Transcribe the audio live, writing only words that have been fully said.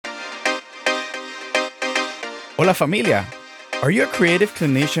Hola familia! Are you a creative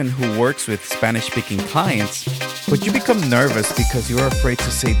clinician who works with Spanish-speaking clients, but you become nervous because you're afraid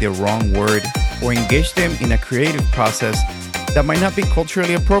to say the wrong word or engage them in a creative process that might not be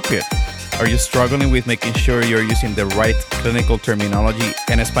culturally appropriate? Are you struggling with making sure you're using the right clinical terminology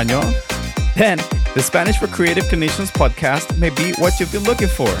en español? Then, the Spanish for Creative Clinicians podcast may be what you've been looking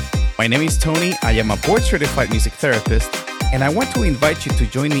for. My name is Tony. I am a board-certified music therapist, and I want to invite you to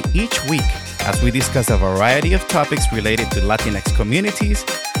join me each week as we discuss a variety of topics related to Latinx communities,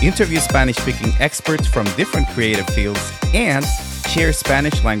 interview Spanish-speaking experts from different creative fields, and share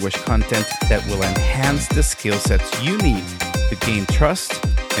Spanish language content that will enhance the skill sets you need to gain trust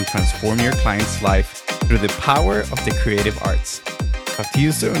and transform your client's life through the power of the creative arts. Talk to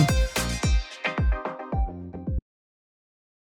you soon.